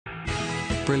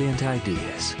Brilliant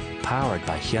ideas, powered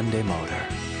by Hyundai Motor.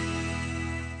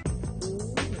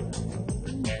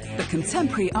 The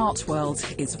contemporary art world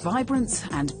is vibrant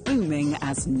and booming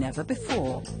as never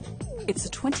before. It's a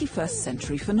 21st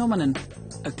century phenomenon,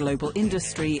 a global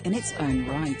industry in its own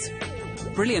right.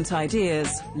 Brilliant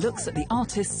Ideas looks at the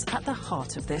artists at the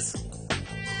heart of this.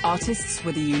 Artists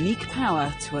with a unique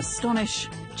power to astonish,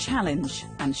 challenge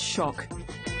and shock.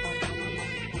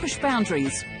 Push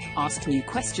boundaries, ask new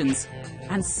questions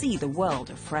and see the world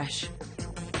afresh.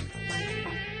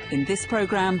 In this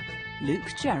programme, Luke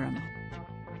Jerram.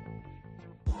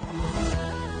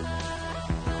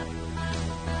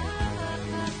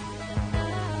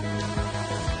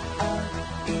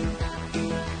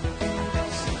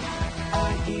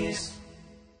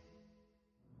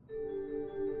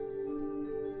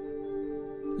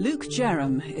 Luke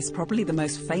Jerram is probably the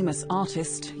most famous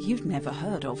artist you've never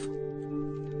heard of.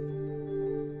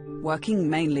 Working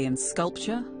mainly in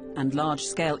sculpture and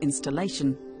large-scale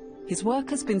installation, his work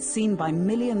has been seen by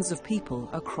millions of people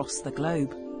across the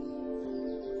globe.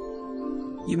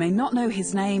 You may not know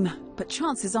his name, but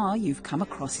chances are you've come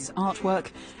across his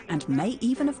artwork and may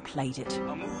even have played it.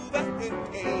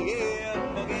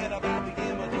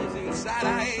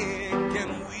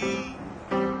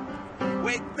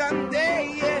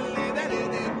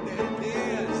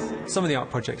 Some of the art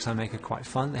projects I make are quite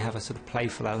fun. They have a sort of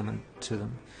playful element to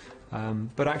them.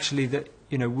 But actually,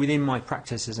 within my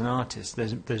practice as an artist,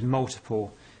 there's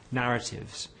multiple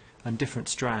narratives and different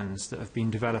strands that have been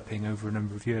developing over a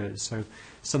number of years. So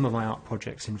some of my art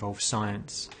projects involve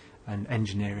science and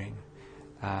engineering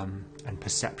and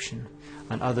perception,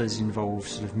 and others involve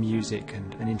sort of music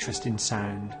and an interest in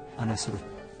sound and a sort of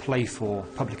playful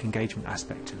public engagement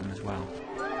aspect to them as well.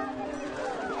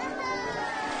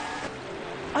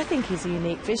 I think he's a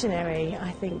unique visionary.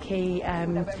 I think he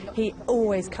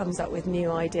always comes up with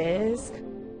new ideas.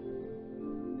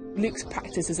 Luke's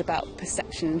practice is about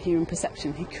perception and human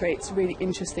perception. He creates really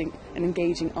interesting and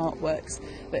engaging artworks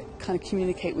that kind of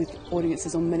communicate with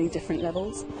audiences on many different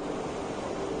levels.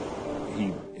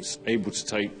 He is able to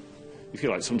take, if you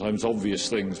like, sometimes obvious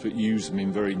things, but use them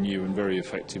in very new and very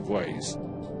effective ways.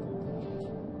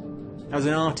 As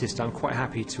an artist, I'm quite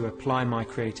happy to apply my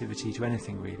creativity to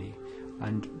anything, really.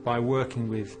 And by working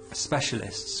with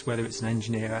specialists, whether it's an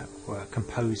engineer or a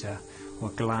composer or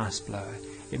a glass blower,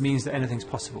 it means that anything's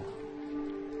possible.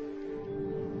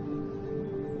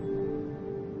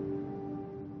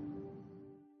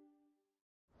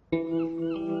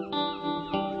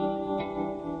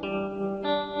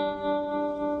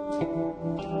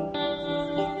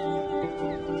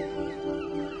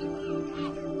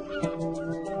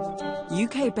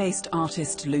 UK-based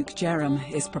artist Luke Jerram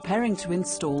is preparing to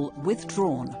install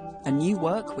Withdrawn, a new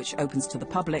work which opens to the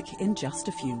public in just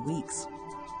a few weeks.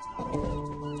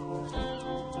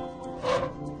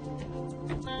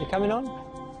 You coming on?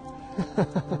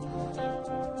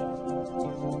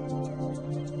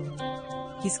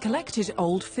 He's collected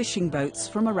old fishing boats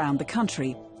from around the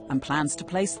country and plans to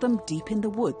place them deep in the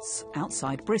woods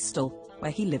outside Bristol,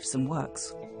 where he lives and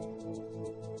works.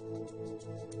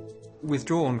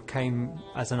 Withdrawn came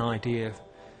as an idea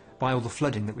by all the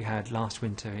flooding that we had last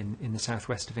winter in the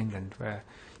southwest of England, where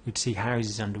you'd see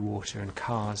houses underwater and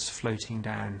cars floating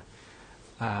down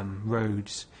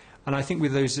roads. And I think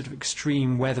with those sort of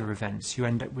extreme weather events, you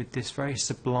end up with this very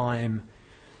sublime,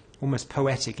 almost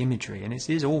poetic imagery. And it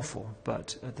is awful,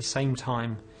 but at the same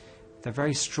time, they're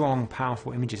very strong,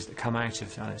 powerful images that come out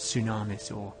of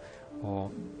tsunamis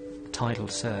or tidal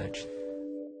surge.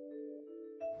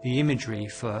 The imagery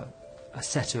for a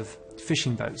set of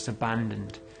fishing boats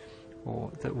abandoned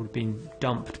or that would have been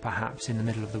dumped perhaps in the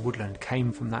middle of the woodland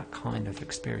came from that kind of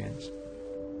experience.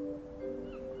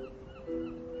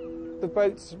 The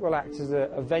boats will act as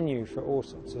a venue for all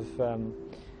sorts of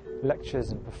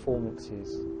lectures and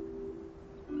performances.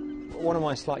 One of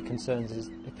my slight concerns is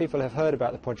if people have heard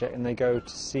about the project and they go to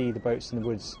see the boats in the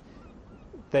woods,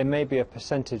 there may be a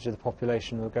percentage of the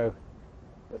population who will go,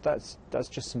 but that's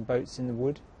just some boats in the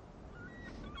wood.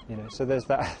 So there's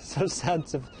that sort of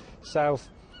sense of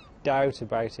self-doubt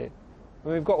about it. I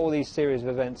mean, we've got all these series of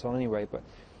events on anyway, but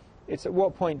it's at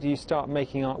what point do you start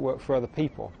making artwork for other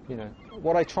people?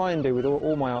 What I try and do with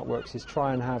all my artworks is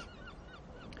try and have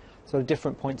sort of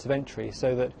different points of entry,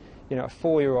 so that a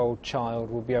 4-year-old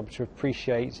child will be able to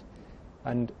appreciate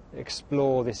and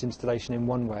explore this installation in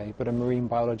one way, but a marine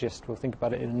biologist will think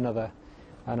about it in another,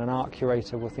 and an art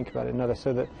curator will think about it in another,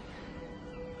 so that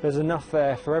there's enough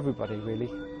there for everybody, really.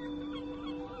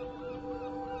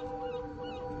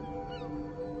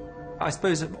 I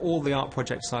suppose all the art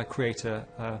projects I create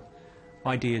are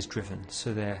ideas driven,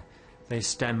 so they're They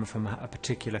stem from a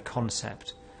particular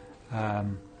concept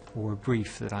or a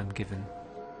brief that I'm given.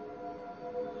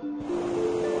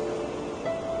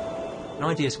 And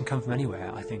ideas can come from anywhere,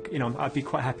 I think. You know, I'd be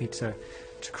quite happy to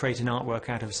create an artwork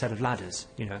out of a set of ladders,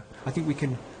 you know. I think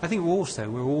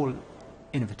we're all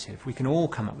innovative. We can all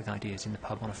come up with ideas in the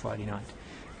pub on a Friday night.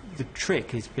 The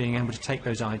trick is being able to take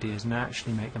those ideas and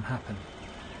actually make them happen.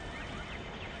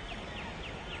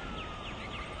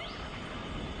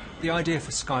 The idea for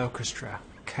Sky Orchestra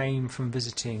came from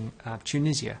visiting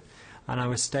Tunisia, and I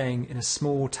was staying in a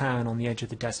small town on the edge of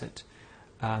the desert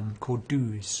called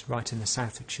Douz, right in the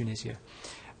south of Tunisia.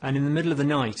 And in the middle of the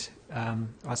night,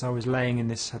 as I was laying in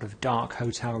this sort of dark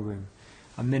hotel room,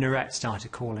 a minaret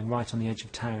started calling right on the edge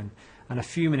of town, and a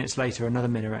few minutes later another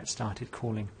minaret started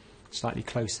calling slightly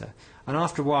closer. And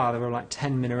after a while there were like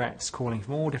 10 minarets calling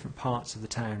from all different parts of the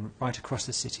town right across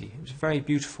the city. It was a very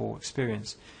beautiful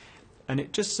experience, and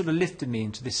it just sort of lifted me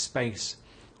into this space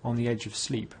on the edge of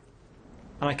sleep.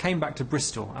 And I came back to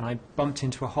Bristol and I bumped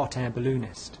into a hot air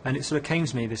balloonist, and it sort of came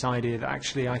to me, this idea that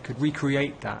actually I could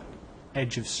recreate that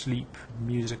edge of sleep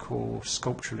musical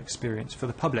sculptural experience for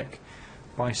the public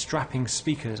by strapping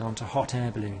speakers onto hot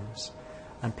air balloons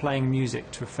and playing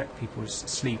music to affect people's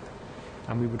sleep,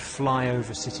 and we would fly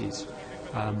over cities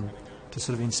to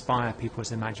sort of inspire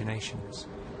people's imaginations.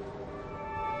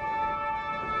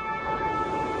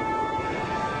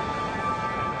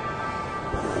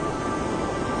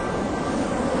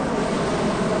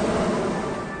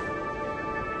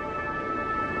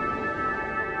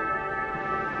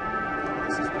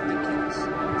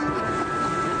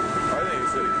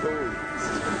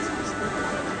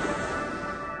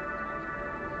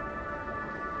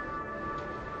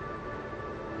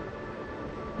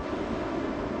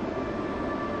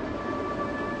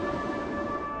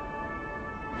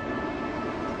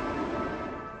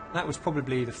 That was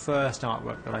probably the first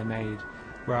artwork that I made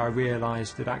where I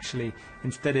realised that actually,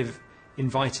 instead of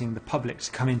inviting the public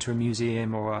to come into a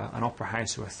museum or an opera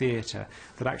house or a theatre,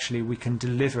 that actually we can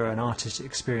deliver an artistic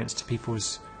experience to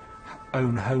people's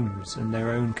own homes and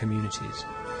their own communities.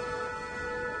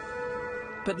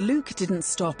 But Luke didn't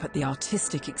stop at the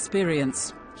artistic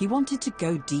experience. He wanted to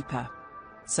go deeper.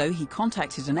 So he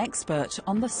contacted an expert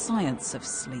on the science of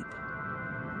sleep.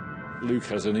 Luke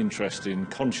has an interest in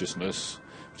consciousness,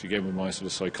 which again with my sort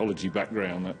of psychology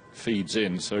background that feeds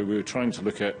in. So we were trying to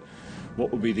look at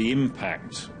what would be the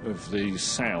impact of these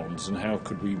sounds and how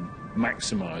could we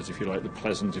maximise, if you like, the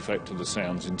pleasant effect of the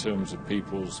sounds in terms of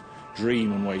people's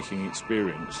dream and waking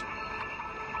experience.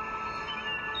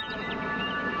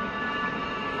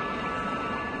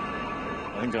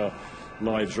 I think our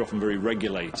lives are often very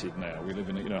regulated now. We live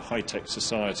in a high-tech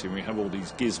society and we have all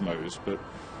these gizmos, but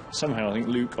somehow I think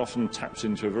Luke often taps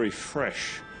into a very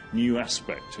fresh, new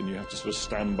aspect, and you have to sort of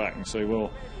stand back and say, well,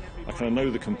 I kind of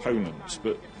know the components,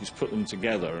 but he's put them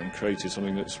together and created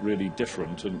something that's really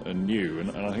different and new,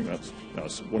 and I think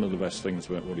that's one of the best things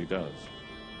about what he does.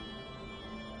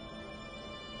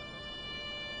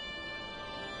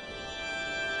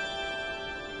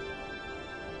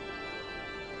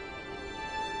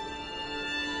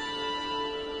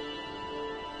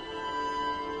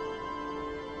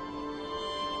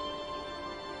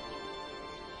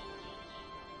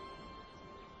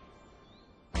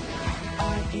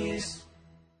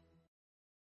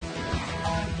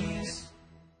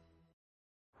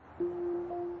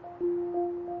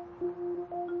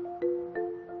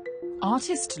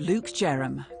 Artist Luke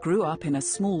Jerram grew up in a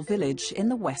small village in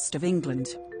the west of England.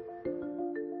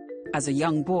 As a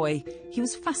young boy, he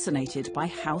was fascinated by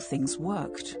how things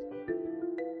worked.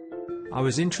 I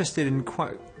was interested and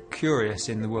quite curious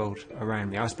in the world around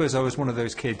me. I suppose I was one of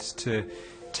those kids to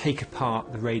take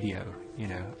apart the radio,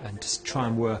 and to try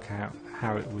and work out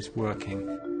how it was working.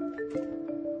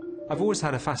 I've always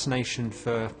had a fascination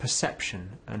for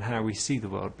perception and how we see the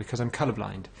world because I'm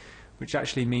colourblind, which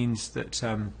actually means that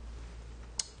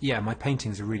my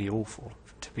paintings are really awful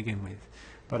to begin with.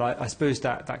 But I suppose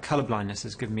that colourblindness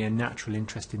has given me a natural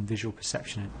interest in visual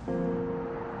perception.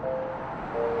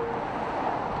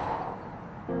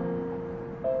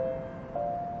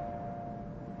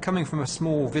 Coming from a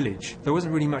small village, there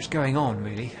wasn't really much going on,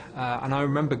 really. And I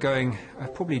remember going,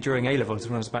 probably during A-levels,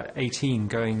 when I was about 18,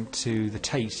 going to the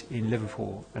Tate in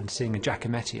Liverpool and seeing a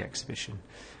Giacometti exhibition.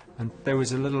 And there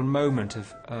was a little moment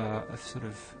of sort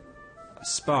of a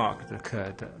spark that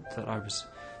occurred that I was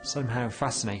somehow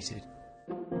fascinated.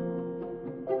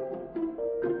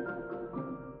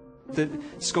 The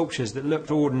sculptures that looked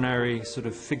ordinary, sort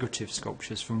of figurative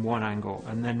sculptures from one angle,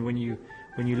 and then when you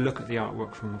look at the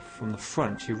artwork from the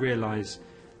front, you realise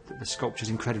that the sculpture's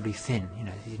incredibly thin,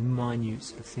 these minute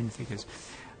sort of thin figures.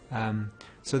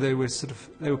 So they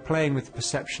were playing with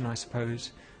perception, I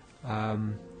suppose,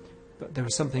 but there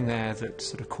was something there that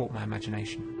sort of caught my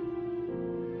imagination.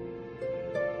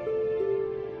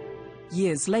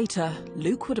 Years later,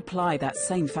 Luke would apply that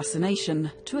same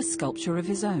fascination to a sculpture of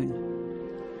his own.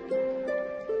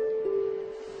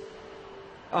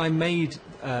 I made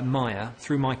Maya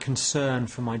through my concern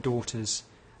for my daughter's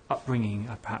upbringing,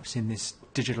 perhaps in this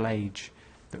digital age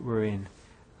that we're in.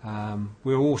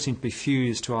 We all seem to be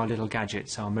fused to our little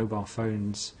gadgets, our mobile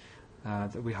phones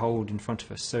that we hold in front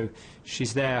of us. So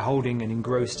she's there holding and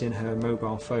engrossed in her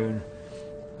mobile phone,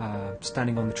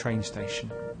 standing on the train station.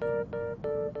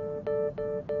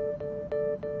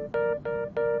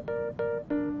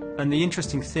 And the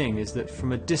interesting thing is that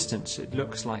from a distance it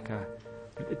does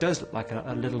look like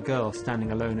a little girl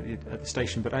standing alone at the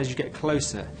station, but as you get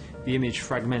closer the image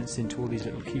fragments into all these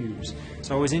little cubes.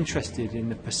 So I was interested in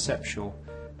the perceptual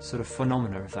sort of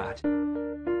phenomena of that.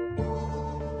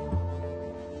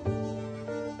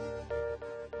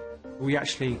 We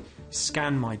actually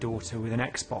scanned my daughter with an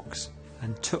Xbox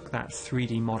and took that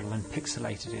 3D model and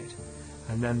pixelated it,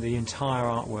 and then the entire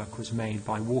artwork was made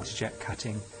by waterjet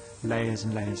cutting layers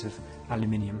and layers of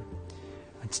aluminium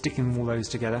and sticking all those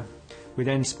together. We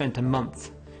then spent a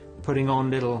month putting on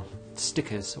little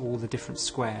stickers, all the different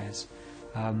squares.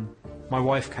 My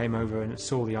wife came over and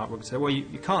saw the artwork and said, well,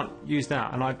 you can't use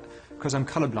that, and because I'm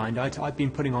colourblind, I'd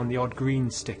been putting on the odd green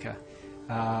sticker,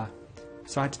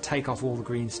 so I had to take off all the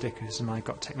green stickers, and I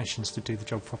got technicians to do the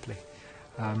job properly.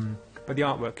 But the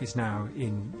artwork is now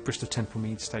in Bristol Temple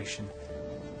Mead Station.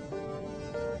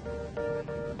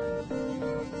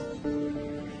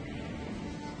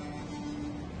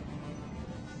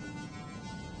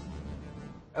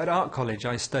 At art college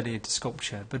I studied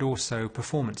sculpture but also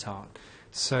performance art.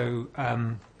 So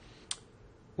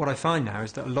what I find now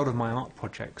is that a lot of my art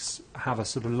projects have a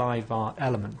sort of live art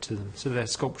element to them. So they're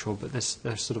sculptural, but they're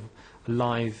sort of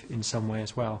alive in some way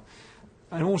as well.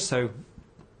 And also,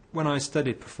 when I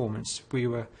studied performance,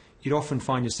 you'd often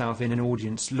find yourself in an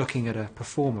audience looking at a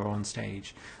performer on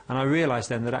stage. And I realised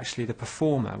then that actually the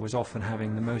performer was often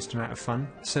having the most amount of fun.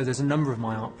 So there's a number of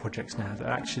my art projects now that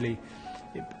actually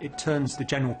it turns the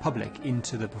general public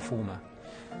into the performer.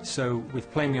 So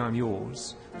with Play Me I'm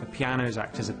Yours, the pianos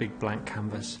act as a big blank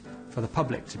canvas for the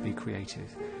public to be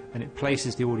creative, and it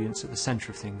places the audience at the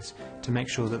centre of things to make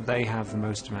sure that they have the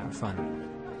most amount of fun.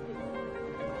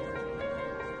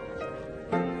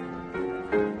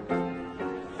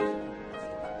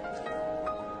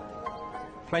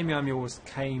 Play Me I'm Yours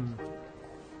came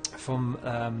from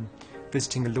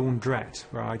visiting a laundrette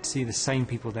where I'd see the same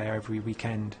people there every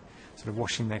weekend, sort of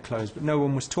washing their clothes, but no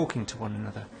one was talking to one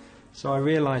another. So I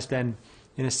realised then,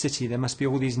 in a city, there must be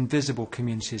all these invisible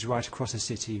communities right across a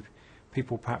city,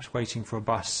 people perhaps waiting for a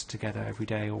bus together every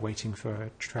day or waiting for a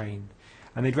train,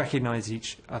 and they'd recognise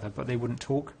each other, but they wouldn't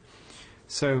talk.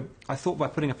 So I thought by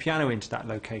putting a piano into that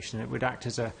location, it would act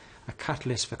as a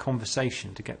catalyst for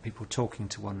conversation to get people talking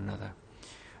to one another.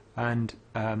 And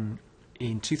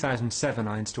in 2007,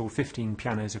 I installed 15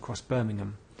 pianos across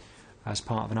Birmingham as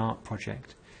part of an art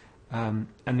project. And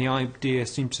the idea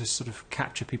seemed to sort of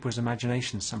capture people's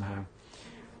imaginations somehow.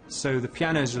 So the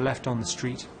pianos are left on the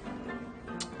street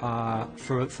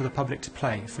for the public to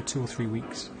play for 2 or 3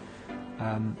 weeks.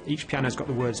 Each piano's got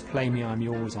the words "Play Me I'm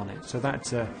Yours" on it, so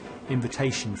that's an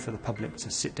invitation for the public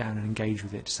to sit down and engage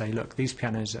with it, to say, look, these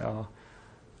pianos are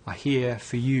here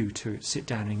for you to sit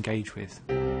down and engage with.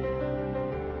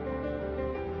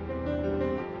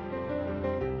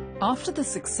 After the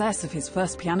success of his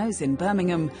first pianos in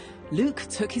Birmingham, Luke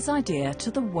took his idea to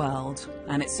the world,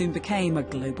 and it soon became a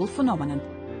global phenomenon.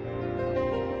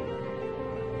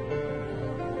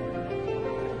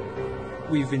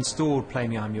 We've installed Play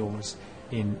Me I'm Yours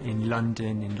in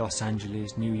London, in Los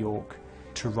Angeles, New York,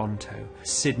 Toronto,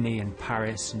 Sydney and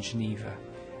Paris and Geneva.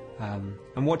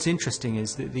 And what's interesting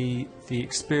is that the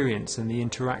experience and the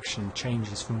interaction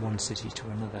changes from one city to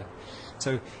another.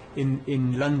 So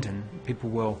in London, people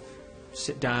will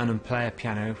sit down and play a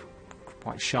piano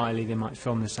quite shyly. They might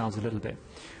film themselves a little bit.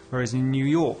 Whereas in New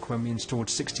York, when we installed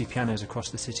 60 pianos across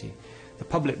the city, the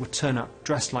public would turn up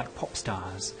dressed like pop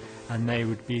stars, and they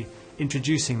would be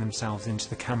introducing themselves into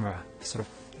the camera, sort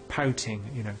of pouting,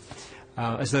 you know,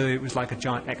 as though it was like a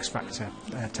giant X Factor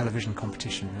television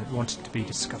competition that wanted to be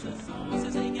discovered.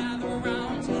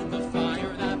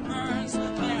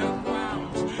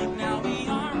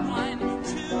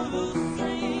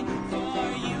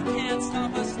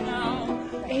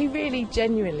 He really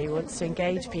genuinely wants to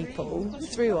engage people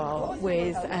through art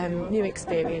with new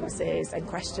experiences and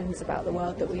questions about the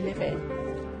world that we live in.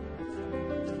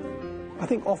 I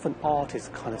think often art is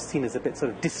kind of seen as a bit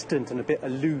sort of distant and a bit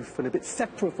aloof and a bit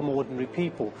separate from ordinary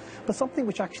people, but something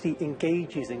which actually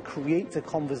engages and creates a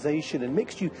conversation and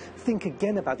makes you think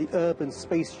again about the urban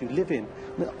space you live in.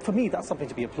 I mean, for me, that's something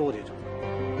to be applauded.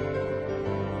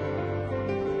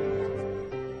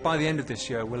 By the end of this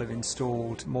year, we'll have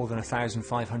installed more than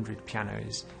 1,500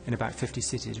 pianos in about 50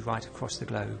 cities right across the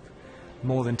globe.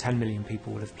 More than 10 million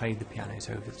people will have played the pianos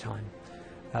over the time.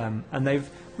 And they've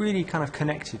really kind of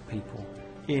connected people.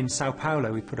 In Sao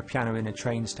Paulo, we put a piano in a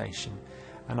train station,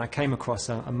 and I came across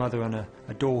a mother and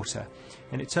a daughter,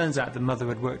 and it turns out the mother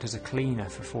had worked as a cleaner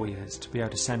for 4 years to be able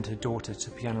to send her daughter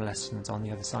to piano lessons on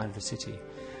the other side of the city.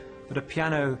 But a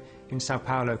piano in Sao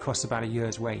Paulo costs about a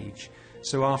year's wage,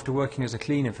 so after working as a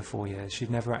cleaner for 4 years,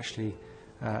 she'd never actually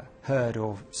heard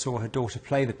or saw her daughter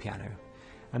play the piano.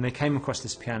 And they came across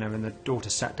this piano, and the daughter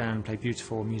sat down and played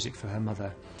beautiful music for her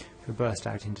mother, who burst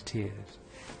out into tears.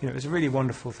 You know, it was a really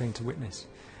wonderful thing to witness.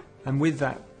 And with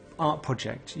that art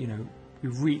project, you know,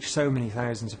 we've reached so many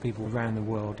thousands of people around the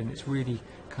world, and it's really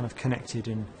kind of connected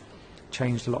and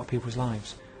changed a lot of people's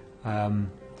lives.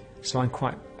 So I'm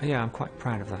quite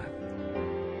proud of that.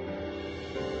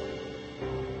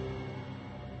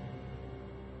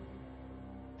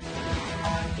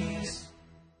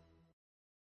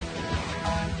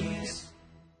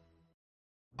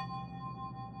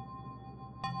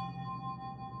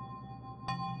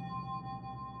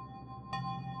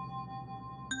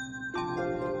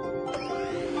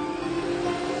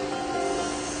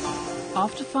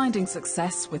 After finding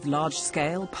success with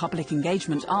large-scale public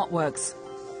engagement artworks,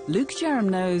 Luke Jerram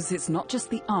knows it's not just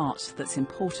the art that's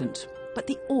important, but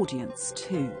the audience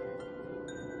too.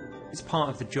 It's part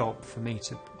of the job for me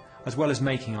to, as well as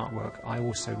making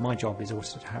artwork, my job is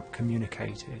also to help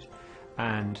communicate it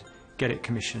and get it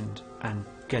commissioned and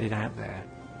get it out there,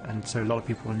 and so a lot of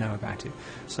people will know about it.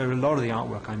 So a lot of the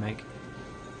artwork I make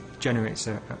generates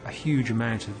a huge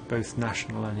amount of both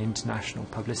national and international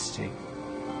publicity.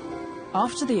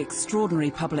 After the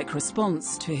extraordinary public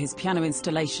response to his piano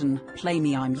installation, Play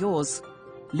Me I'm Yours,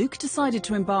 Luke decided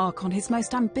to embark on his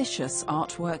most ambitious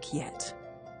artwork yet.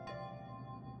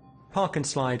 Park and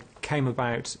Slide came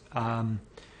about,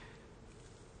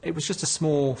 it was just a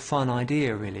small, fun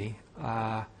idea really,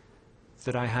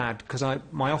 that I had, because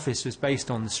my office was based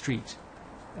on the street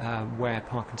where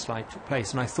Park and Slide took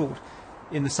place, and I thought,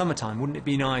 in the summertime, wouldn't it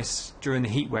be nice during the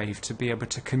heat wave to be able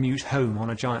to commute home on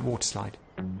a giant water slide?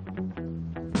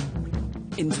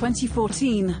 In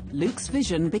 2014, Luke's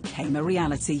vision became a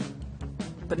reality.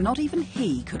 But not even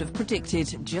he could have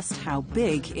predicted just how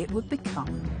big it would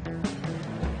become.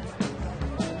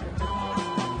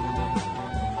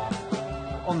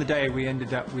 On the day, we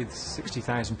ended up with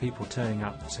 60,000 people turning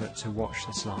up to watch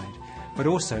the slide, but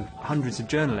also hundreds of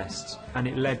journalists, and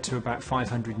it led to about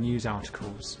 500 news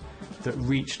articles that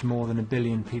reached more than 1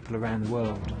 billion people around the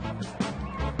world.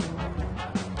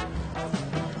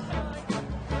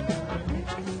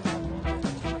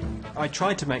 I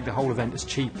tried to make the whole event as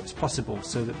cheap as possible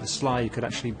so that the slide could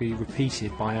actually be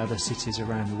repeated by other cities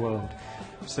around the world.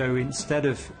 So instead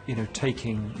of,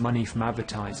 taking money from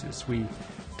advertisers, we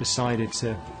decided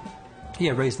to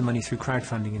raise the money through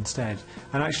crowdfunding instead.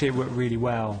 And actually it worked really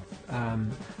well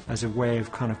as a way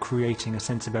of kind of creating a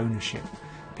sense of ownership.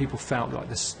 People felt like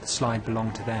the slide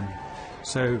belonged to them.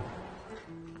 So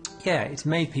yeah, it's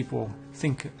made people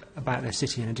think about their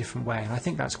city in a different way, and I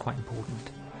think that's quite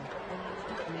important.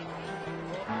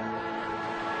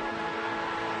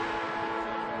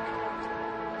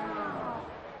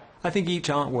 I think each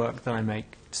artwork that I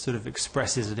make sort of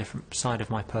expresses a different side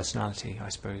of my personality, I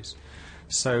suppose.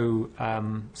 So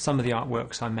some of the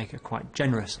artworks I make are quite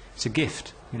generous. It's a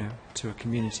gift, to a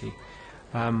community.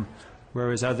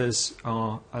 Whereas others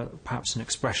are perhaps an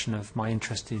expression of my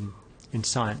interest in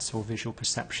science or visual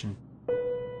perception.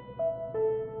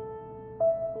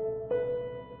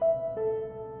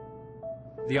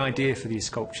 The idea for these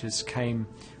sculptures came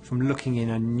from looking in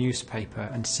a newspaper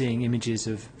and seeing images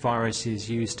of viruses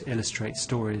used to illustrate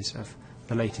stories of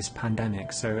the latest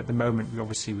pandemic. So at the moment,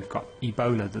 we've got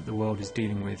Ebola that the world is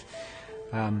dealing with.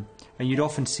 And you'd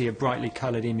often see a brightly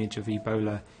coloured image of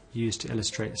Ebola used to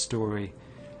illustrate a story.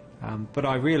 But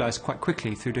I realised quite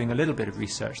quickly through doing a little bit of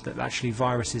research that actually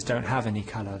viruses don't have any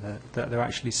colour, that they're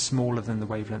actually smaller than the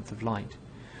wavelength of light.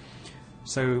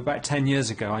 So about 10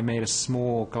 years ago I made a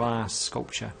small glass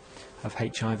sculpture of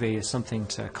HIV as something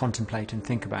to contemplate and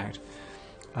think about.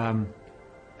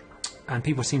 And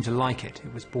people seemed to like it.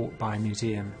 It was bought by a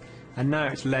museum. And now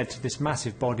it's led to this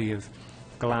massive body of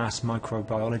glass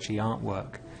microbiology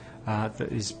artwork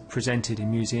that is presented in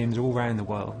museums all around the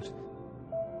world.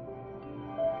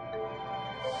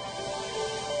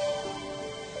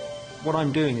 what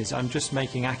I'm doing is I'm just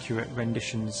making accurate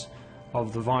renditions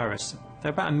of the virus.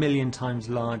 They're about 1 million times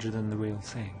larger than the real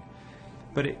thing.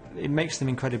 But it makes them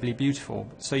incredibly beautiful,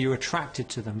 so you're attracted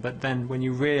to them, but then when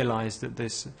you realise that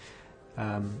this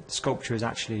sculpture is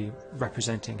actually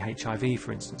representing HIV,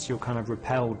 for instance, you're kind of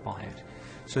repelled by it.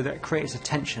 So that creates a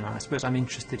tension, and I suppose I'm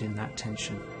interested in that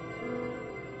tension.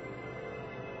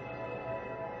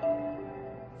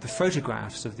 The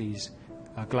photographs of these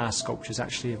glass sculptures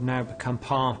actually have now become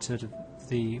part of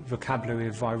the vocabulary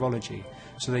of virology,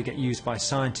 so they get used by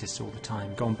scientists all the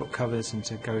time, go on book covers and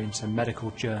to go into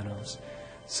medical journals.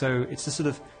 So it's a sort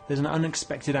of, there's an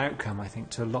unexpected outcome, I think,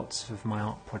 to lots of my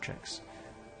art projects.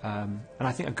 And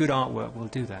I think a good artwork will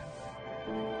do that.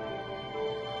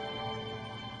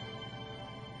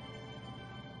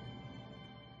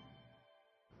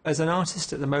 As an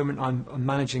artist at the moment, I'm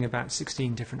managing about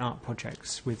 16 different art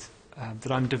projects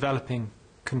that I'm developing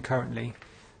concurrently.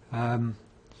 And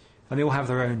they all have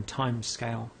their own time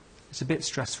scale. It's a bit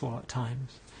stressful at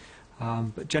times,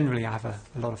 but generally I have a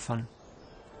lot of fun.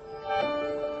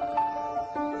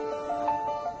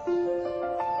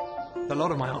 A lot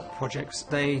of my art projects,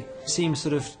 they seem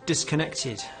sort of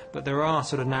disconnected, but there are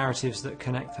sort of narratives that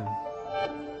connect them.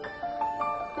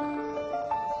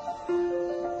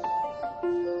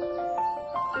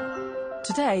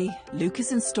 Today, Luke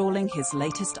is installing his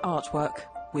latest artwork,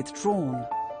 Withdrawn.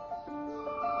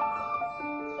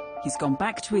 He's gone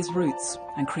back to his roots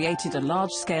and created a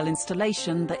large-scale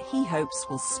installation that he hopes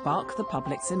will spark the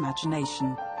public's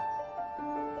imagination.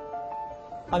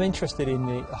 I'm interested in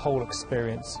the whole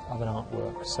experience of an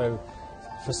artwork. So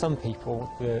for some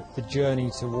people, the journey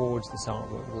towards this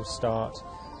artwork will start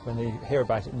when they hear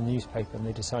about it in the newspaper and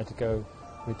they decide to go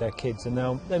with their kids, and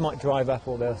they might drive up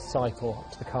or they'll cycle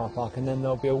up to the car park, and then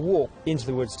there'll be a walk into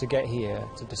the woods to get here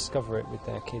to discover it with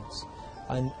their kids.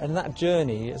 And that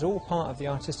journey is all part of the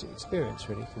artistic experience,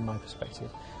 really, from my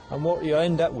perspective. And what you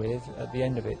end up with at the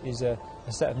end of it is a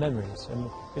set of memories, and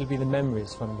it'll be the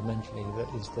memories fundamentally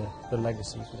that is the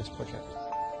legacy for this project.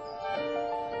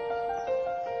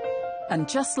 And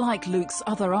just like Luke's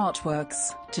other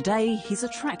artworks, today he's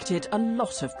attracted a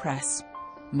lot of press,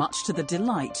 much to the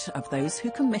delight of those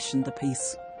who commissioned the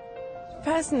piece.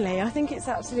 Personally, I think it's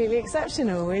absolutely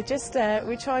exceptional. We're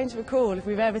trying to recall if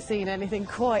we've ever seen anything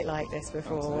quite like this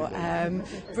before.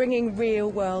 Bringing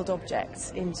real-world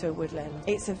objects into a woodland.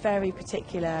 It's a very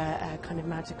particular kind of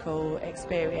magical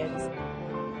experience.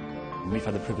 We've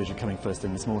had the privilege of coming first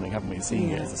thing this morning, haven't we?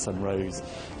 Seeing it as the sun rose.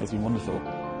 It's been wonderful.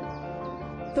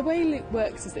 The way Luke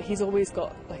works is that he's always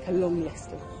got like a long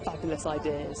list of fabulous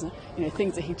ideas, you know,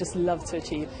 things that he just loves to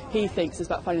achieve. He thinks it's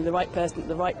about finding the right person at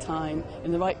the right time,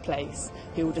 in the right place.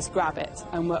 He will just grab it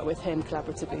and work with him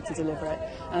collaboratively to deliver it.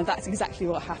 And that's exactly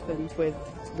what happened with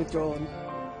Withdrawn.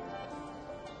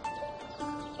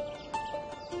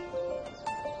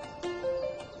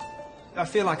 I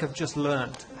feel like I've just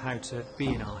learnt how to be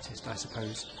an artist, I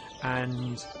suppose.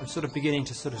 And I'm sort of beginning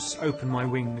to sort of open my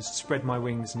wings, spread my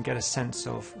wings, and get a sense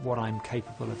of what I'm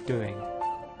capable of doing.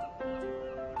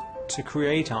 To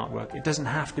create artwork, it doesn't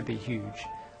have to be huge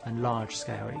and large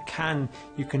scale.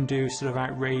 You can do sort of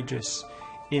outrageous,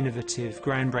 innovative,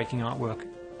 groundbreaking artwork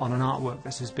on an artwork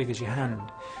that's as big as your hand.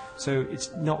 So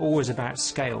it's not always about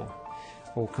scale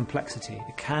or complexity.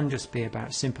 It can just be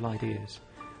about simple ideas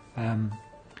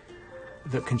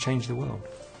that can change the world.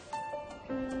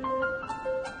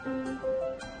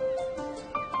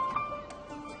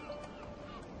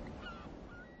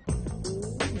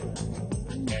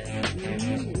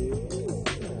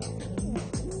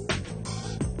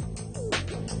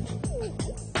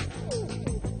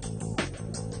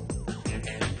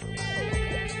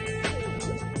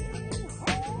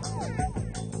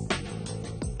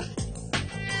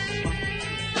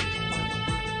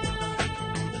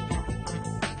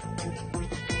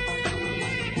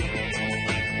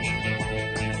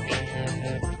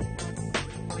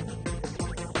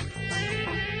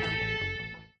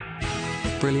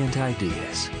 Brilliant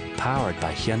ideas, powered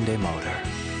by Hyundai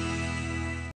Motor.